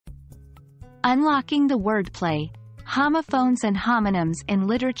Unlocking the wordplay, homophones and homonyms in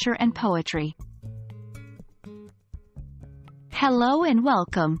literature and poetry. Hello and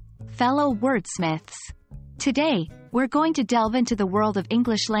welcome, fellow wordsmiths. Today, we're going to delve into the world of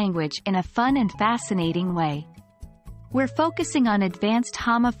English language in a fun and fascinating way. We're focusing on advanced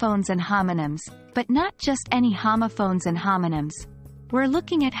homophones and homonyms, but not just any homophones and homonyms. We're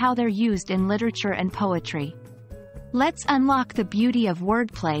looking at how they're used in literature and poetry. Let's unlock the beauty of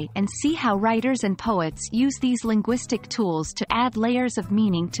wordplay and see how writers and poets use these linguistic tools to add layers of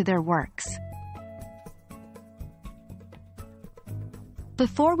meaning to their works.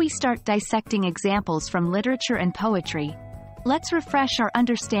 Before we start dissecting examples from literature and poetry, let's refresh our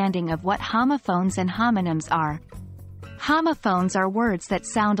understanding of what homophones and homonyms are. Homophones are words that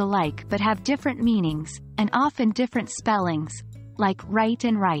sound alike but have different meanings, and often different spellings, like right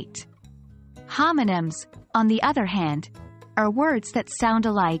and right. Homonyms, on the other hand, are words that sound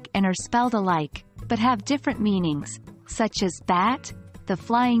alike and are spelled alike, but have different meanings, such as bat, the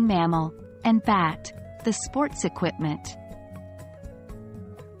flying mammal, and bat, the sports equipment.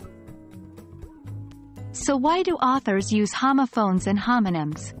 So why do authors use homophones and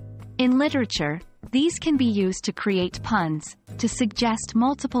homonyms? In literature, these can be used to create puns, to suggest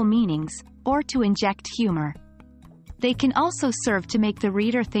multiple meanings, or to inject humor. They can also serve to make the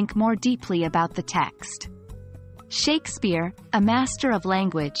reader think more deeply about the text. Shakespeare, a master of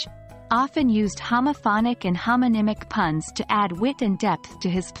language, often used homophonic and homonymic puns to add wit and depth to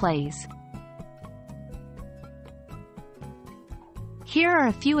his plays. Here are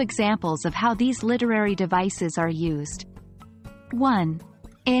a few examples of how these literary devices are used. 1.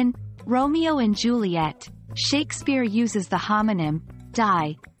 In Romeo and Juliet, Shakespeare uses the homonym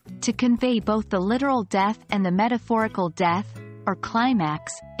die to convey both the literal death and the metaphorical death, or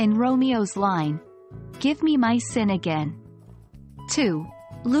climax, in Romeo's line, "Give me my sin again." 2.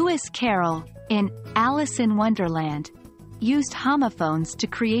 Lewis Carroll, in Alice in Wonderland, used homophones to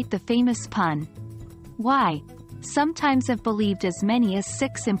create the famous pun, "Why, sometimes I've believed as many as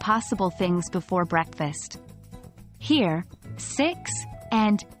 6 impossible things before breakfast." Here, 6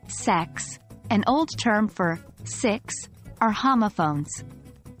 and sex, an old term for six, are homophones.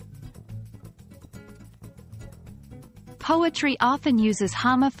 Poetry often uses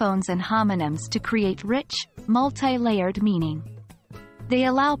homophones and homonyms to create rich, multi-layered meaning. They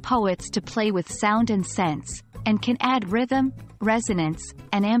allow poets to play with sound and sense, and can add rhythm, resonance,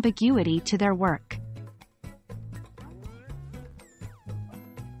 and ambiguity to their work.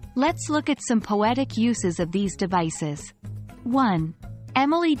 Let's look at some poetic uses of these devices. 1.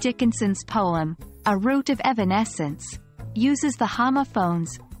 Emily Dickinson's poem, A Route of Evanescence, uses the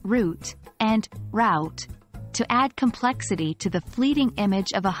homophones route and route to add complexity to the fleeting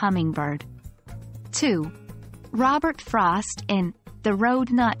image of a hummingbird. 2. Robert Frost in The Road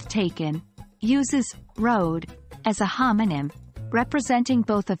Not Taken uses road as a homonym, representing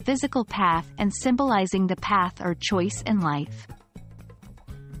both a physical path and symbolizing the path or choice in life.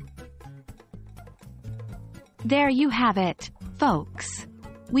 There you have it, folks.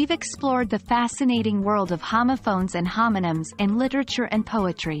 We've explored the fascinating world of homophones and homonyms in literature and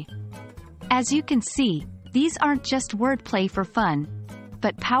poetry. As you can see, these aren't just wordplay for fun,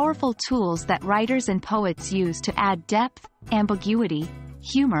 but powerful tools that writers and poets use to add depth, ambiguity,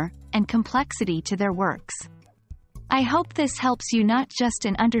 humor, and complexity to their works. I hope this helps you not just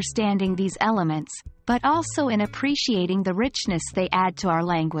in understanding these elements, but also in appreciating the richness they add to our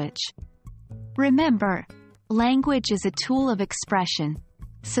language. Remember, language is a tool of expression,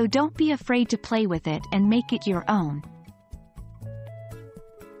 so don't be afraid to play with it and make it your own.